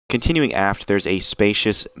Continuing aft, there's a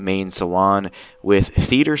spacious main salon with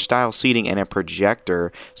theater-style seating and a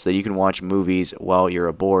projector so that you can watch movies while you're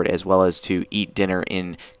aboard, as well as to eat dinner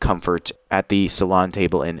in comfort at the salon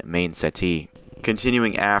table and main settee.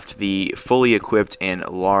 Continuing aft, the fully equipped and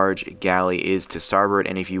large galley is to starboard,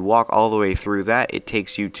 and if you walk all the way through that, it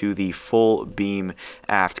takes you to the full beam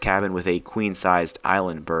aft cabin with a queen-sized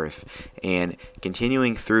island berth. And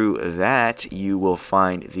continuing through that, you will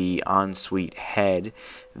find the ensuite head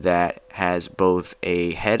that has both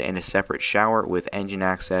a head and a separate shower with engine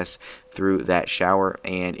access through that shower.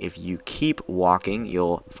 And if you keep walking,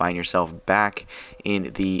 you'll find yourself back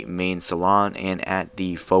in the main salon and at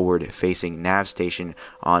the forward-facing nav station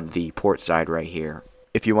on the port side right here.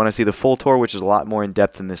 If you want to see the full tour, which is a lot more in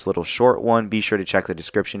depth than this little short one, be sure to check the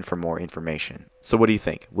description for more information. So what do you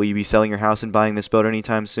think? Will you be selling your house and buying this boat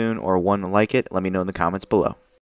anytime soon, or one like it? Let me know in the comments below.